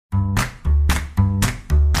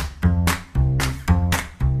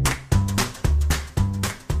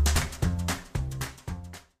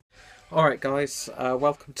Alright guys,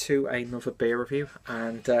 welcome to another beer review,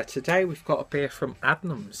 and today we've got a beer from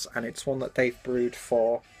Adnams, and it's one that they've brewed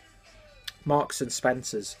for Marks and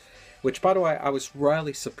Spencer's, which by the way I was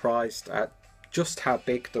really surprised at just how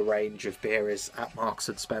big the range of beer is at Marks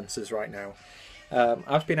and Spencer's right now.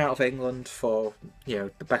 I've been out of England for,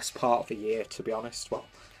 the best part of a year, to be honest. Well,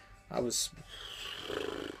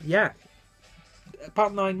 yeah,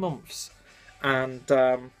 about 9 months, and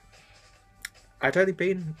I'd only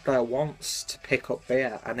been there once to pick up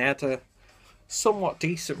beer, and they had a somewhat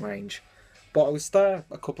decent range. But I was there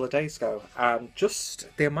a couple of days ago, and just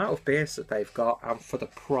the amount of beers that they've got, and for the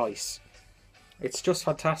price, it's just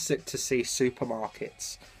fantastic to see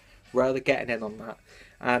supermarkets really getting in on that.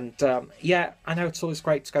 And yeah, I know it's always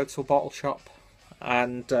great to go to a bottle shop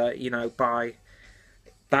and buy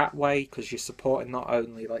that way, because you're supporting not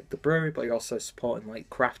only like the brewery, but you're also supporting like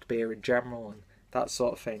craft beer in general and that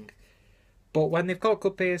sort of thing. But when they've got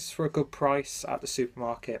good beers for a good price at the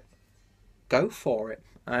supermarket, go for it.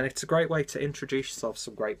 And it's a great way to introduce yourself to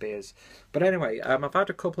some great beers. But anyway, I've had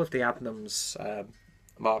a couple of the Adnams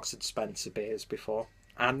Marks and Spencer beers before,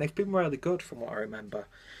 and they've been really good from what I remember.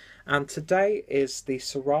 And today is the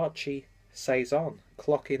Sorachi Saison,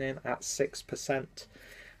 clocking in at 6%.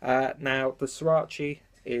 Now, the Sorachi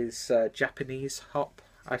is Japanese hop,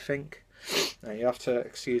 I think. Now, you have to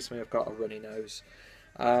excuse me, I've got a runny nose.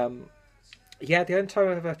 Yeah, the only time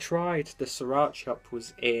I've ever tried the Sorachi hop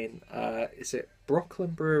was in, is it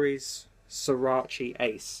Brooklyn Brewery's Sorachi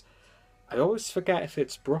Ace? I always forget if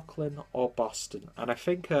it's Brooklyn or Boston, and I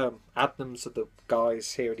think Adnams are the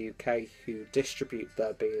guys here in the UK who distribute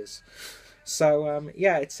their beers. So,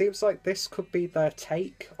 yeah, it seems like this could be their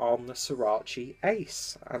take on the Sorachi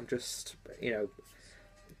Ace. I'm just,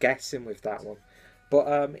 guessing with that one.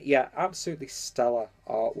 But yeah, absolutely stellar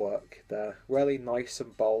artwork there. Really nice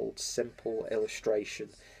and bold, simple illustration.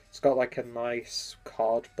 It's got like a nice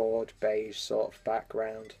cardboard beige sort of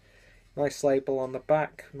background. Nice label on the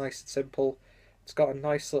back, nice and simple. It's got a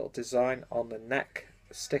nice little design on the neck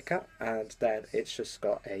sticker, and then it's just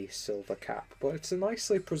got a silver cap. But it's a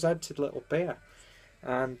nicely presented little beer.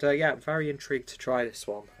 And yeah, I'm very intrigued to try this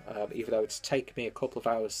one, even though it's taken me a couple of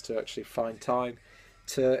hours to actually find time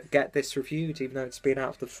to get this reviewed, even though it's been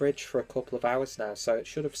out of the fridge for a couple of hours now, so it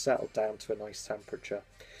should have settled down to a nice temperature.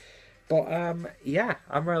 But yeah,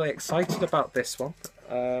 I'm really excited about this one.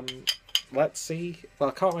 Let's see. Well,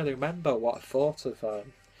 I can't really remember what I thought of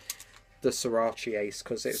the Sorachi Ace,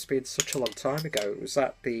 because it's been such a long time ago. It was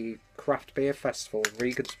at the Craft Beer Festival in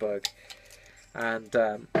Regensburg, and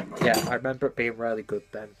yeah, I remember it being really good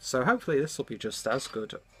then. So hopefully this will be just as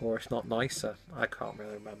good, or if not nicer. I can't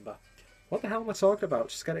really remember. What the hell am I talking about?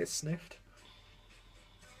 Just get it sniffed.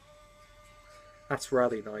 That's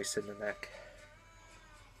really nice in the neck.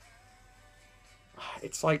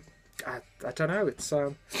 It's like, I don't know, it's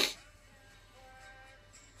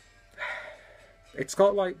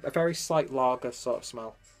got like a very slight lager sort of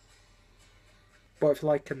smell, but with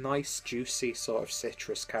like a nice juicy sort of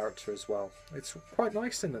citrus character as well. It's quite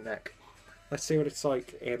nice in the neck. Let's see what it's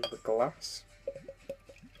like in the glass.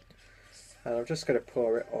 And I'm just going to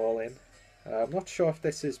pour it all in. I'm not sure if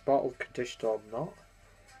this is bottle conditioned or not.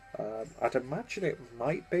 I'd imagine it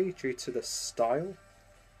might be due to the style.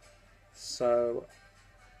 So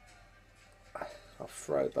I'll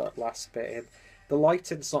throw that last bit in. The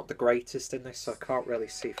lighting's not the greatest in this, so I can't really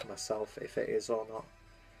see for myself if it is or not.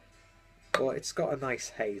 But it's got a nice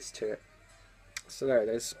haze to it. So there it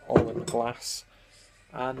is, all in the glass.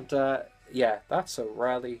 And yeah, that's a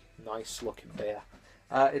really nice looking beer.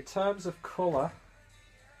 In terms of colour,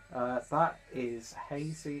 that is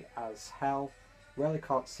hazy as hell. Really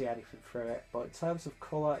can't see anything through it. But in terms of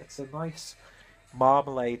colour, it's a nice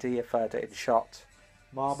marmalade-y, if I had it in shot.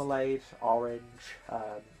 Marmalade, orange.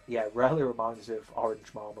 Yeah, really reminds me of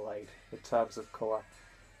orange marmalade in terms of colour.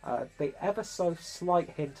 The ever so slight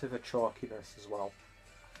hint of a chalkiness as well.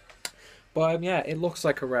 But yeah, it looks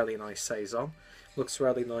like a really nice Saison. Looks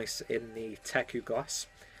really nice in the Teku glass.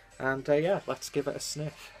 And yeah, let's give it a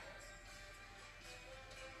sniff.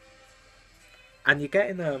 And you're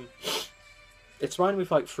getting it's reminding me of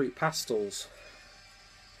like fruit pastels,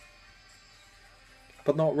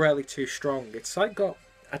 but not really too strong. It's like got,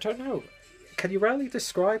 I don't know, can you really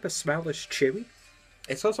describe a smell as chewy?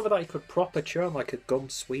 It's got something that you could proper chew on, like a gum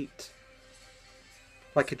sweet,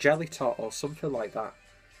 like a jelly tot or something like that.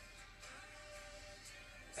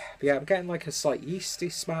 But yeah, I'm getting like a slight yeasty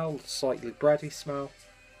smell, slightly bready smell,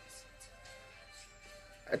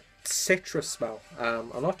 a citrus smell.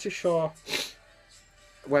 I'm not too sure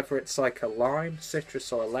whether it's like a lime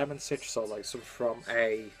citrus or a lemon citrus, or like some from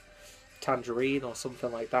a tangerine or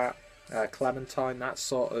something like that, clementine, that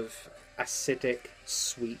sort of acidic,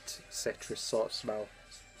 sweet citrus sort of smell.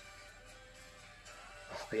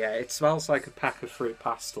 Oh, yeah, it smells like a pack of fruit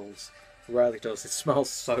pastels. It really does. It smells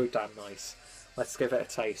so damn nice. Let's give it a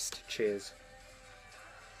taste. Cheers.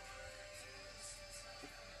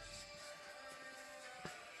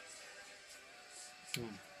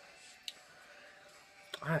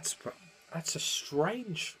 That's a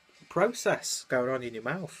strange process going on in your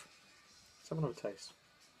mouth. Let's have another taste.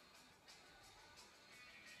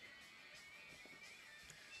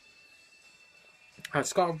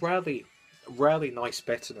 It's got a really nice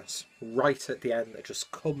bitterness right at the end that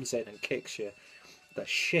just comes in and kicks you the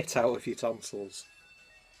shit out of your tonsils.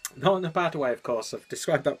 Not in a bad way, of course. I've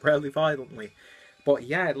described that really violently. But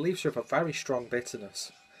yeah, it leaves you with a very strong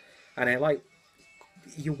bitterness. And it, like,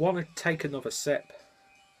 you want to take another sip.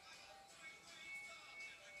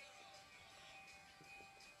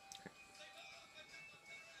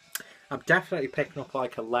 I'm definitely picking up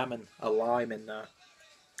like a lemon, a lime in there.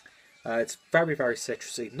 It's very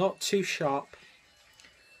citrusy, not too sharp,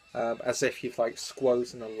 as if you've like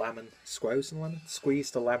squeezed a lemon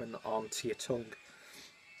onto your tongue.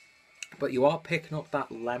 But you are picking up that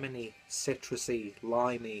lemony, citrusy,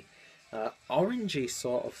 limey, orangey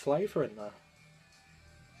sort of flavour in there.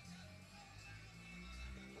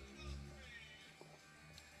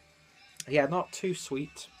 Yeah, not too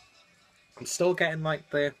sweet. I'm still getting like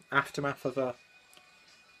the aftermath of a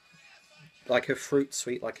fruit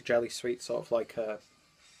sweet, like a jelly sweet, sort of like a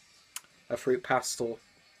fruit pastel.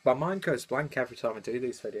 My mind goes blank every time I do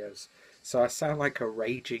these videos, so I sound like a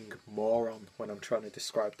raging moron when I'm trying to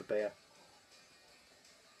describe the beer.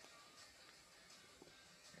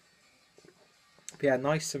 But yeah,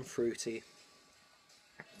 nice and fruity.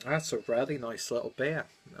 That's a really nice little beer.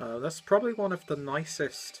 That's probably one of the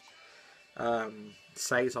nicest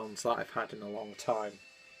saisons that I've had in a long time.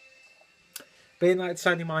 Being that it's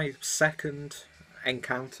only my second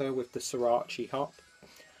encounter with the Sorachi hop,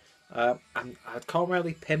 and I can't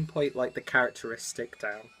really pinpoint like the characteristic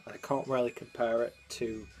down. I can't really compare it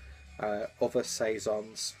to other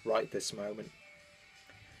saisons right this moment.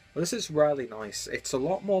 Well, this is really nice. It's a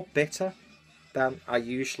lot more bitter than I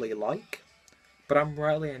usually like, but I'm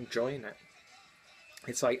really enjoying it.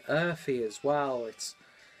 It's like earthy as well. It's,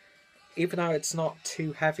 even though it's not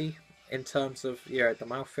too heavy in terms of, you know, the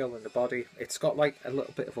mouthfeel and the body, it's got like a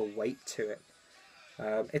little bit of a weight to it.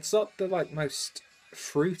 It's not the like most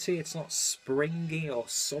fruity, it's not springy or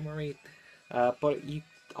summery, but you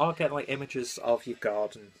are getting like images of your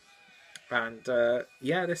garden. And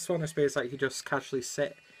yeah, this one is like you just casually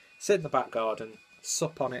sit in the back garden,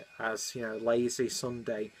 sup on it as, you know, lazy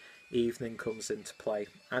Sunday evening comes into play,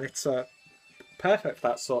 and it's perfect for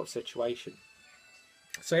that sort of situation.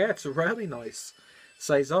 So yeah, it's a really nice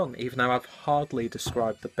saison, even though I've hardly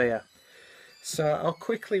described the beer. So I'll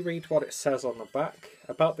quickly read what it says on the back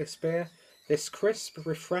about this beer. This crisp,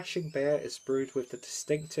 refreshing beer is brewed with the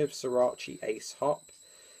distinctive Sorachi Ace hop,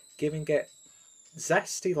 giving it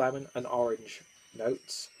zesty lemon and orange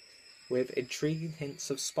notes with intriguing hints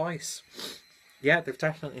of spice. Yeah, they've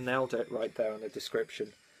definitely nailed it right there in the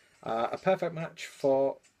description. A perfect match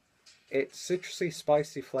for its citrusy,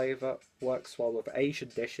 spicy flavour, works well with Asian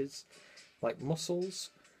dishes like mussels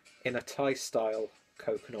in a Thai-style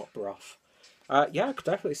coconut broth. Yeah, I could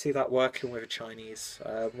definitely see that working with a Chinese.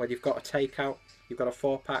 When you've got a takeout, you've got a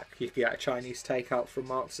 4-pack, you can get a Chinese takeout from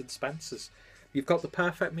Marks and Spencer's. You've got the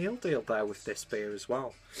perfect meal deal there with this beer as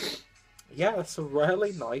well. Yeah, it's a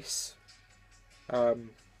really nice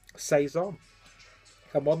saison,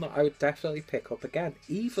 and one that I would definitely pick up again,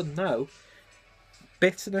 even though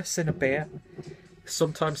bitterness in a beer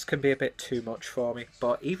sometimes can be a bit too much for me.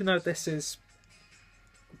 But even though this is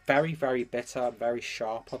very bitter and very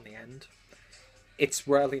sharp on the end, it's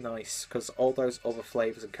really nice because all those other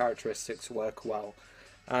flavours and characteristics work well.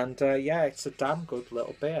 And yeah, it's a damn good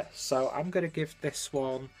little beer. So I'm going to give this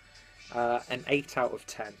one an 8 out of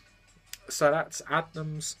 10. So that's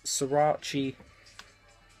Adnams Sorachi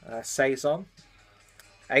Saison.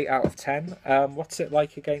 8 out of 10. What's it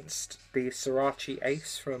like against the Sorachi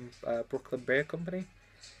Ace from Brooklyn Beer Company?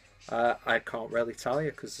 I can't really tell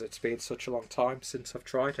you because it's been such a long time since I've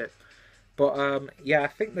tried it. But yeah, I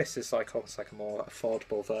think this is like almost like a more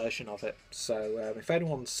affordable version of it. So if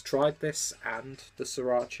anyone's tried this and the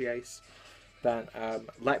Sorachi Ace, then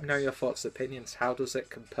let me know your thoughts and opinions. How does it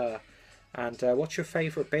compare? And what's your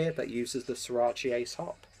favourite beer that uses the Sorachi Ace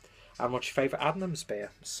hop? And what's your favourite Adnams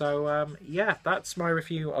beer? So yeah, that's my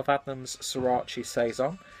review of Adnams Sorachi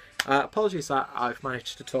Saison. Apologies that I've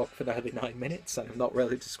managed to talk for nearly 9 minutes and I've not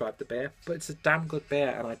really described the beer, but it's a damn good beer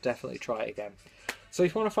and I'd definitely try it again. So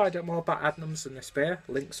if you want to find out more about Adnams and this beer,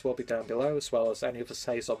 links will be down below, as well as any other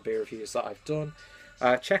Saison beer reviews that I've done.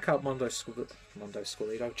 Check out Mondo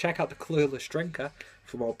Squalido. Check out the Clueless Drinker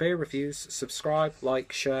for more beer reviews. Subscribe,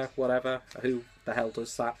 like, share, whatever. Who the hell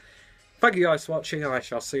does that? Thank you guys for watching, and I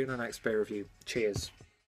shall see you in the next beer review. Cheers.